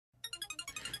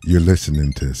You're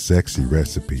listening to Sexy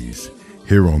Recipes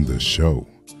here on the show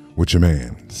with your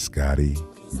man, Scotty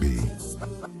B.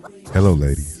 Hello,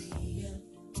 ladies.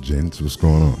 Gents, what's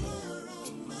going on?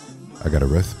 I got a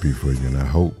recipe for you, and I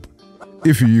hope,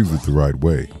 if you use it the right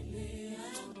way,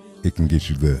 it can get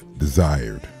you the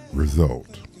desired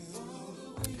result.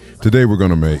 Today we're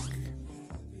going to make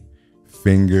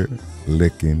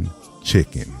finger-licking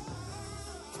chicken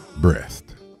breast.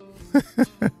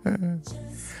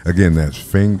 Again, that's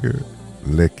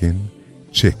finger-licking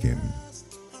chicken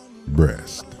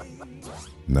breast.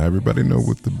 Now everybody know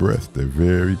with the breast, they're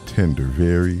very tender,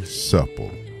 very supple.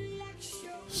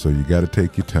 So you got to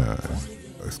take your time.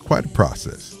 It's quite a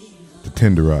process to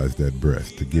tenderize that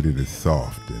breast, to get it as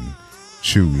soft and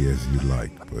chewy as you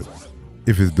like. But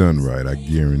if it's done right, I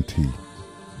guarantee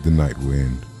the night will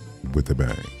end with a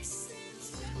bang.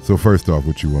 So first off,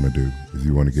 what you want to do is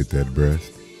you want to get that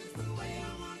breast.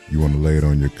 You want to lay it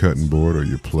on your cutting board or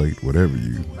your plate, whatever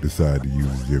you decide to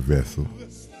use as your vessel,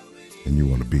 and you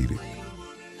want to beat it.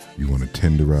 You want to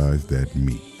tenderize that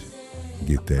meat.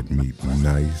 Get that meat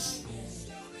nice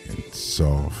and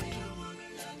soft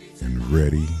and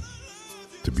ready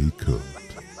to be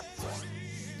cooked.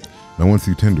 Now once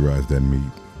you tenderize that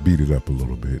meat, beat it up a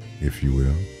little bit, if you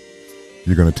will.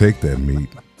 You're going to take that meat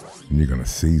and you're going to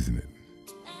season it.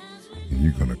 And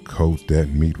you're going to coat that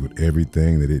meat with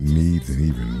everything that it needs and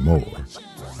even more.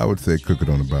 I would say cook it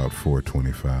on about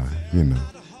 425. You know,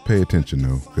 pay attention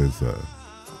though, because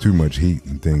too much heat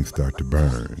and things start to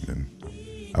burn.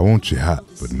 And I want you hot,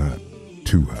 but not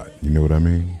too hot. You know what I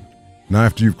mean? Now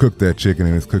after you've cooked that chicken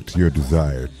and it's cooked to your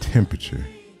desired temperature,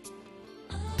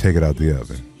 take it out the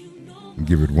oven and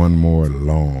give it one more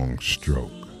long stroke.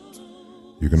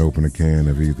 You can open a can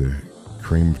of either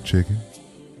cream of chicken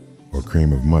or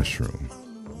cream of mushroom.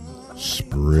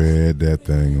 Spread that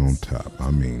thing on top.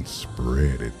 I mean,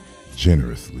 spread it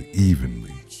generously,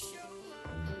 evenly.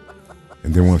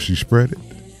 And then once you spread it,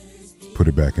 put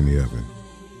it back in the oven.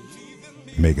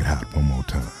 Make it hot one more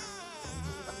time.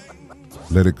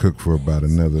 Let it cook for about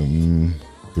another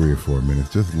 3 or 4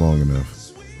 minutes, just long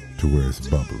enough to where it's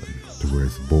bubbling, to where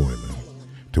it's boiling,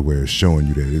 to where it's showing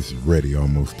you that it's ready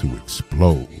almost to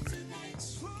explode.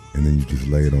 And then you just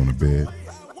lay it on a bed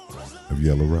of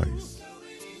yellow rice,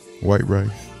 white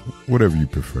rice, whatever you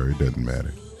prefer, it doesn't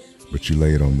matter. But you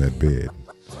lay it on that bed,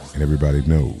 and everybody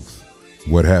knows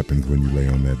what happens when you lay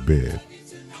on that bed.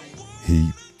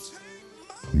 Heat,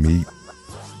 meat,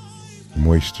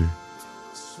 moisture,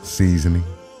 seasoning,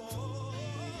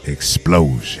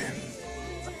 explosion.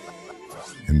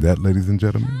 And that, ladies and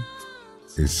gentlemen,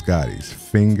 is Scotty's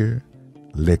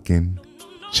finger-licking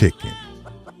chicken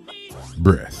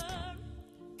breast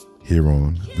here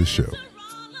on the show.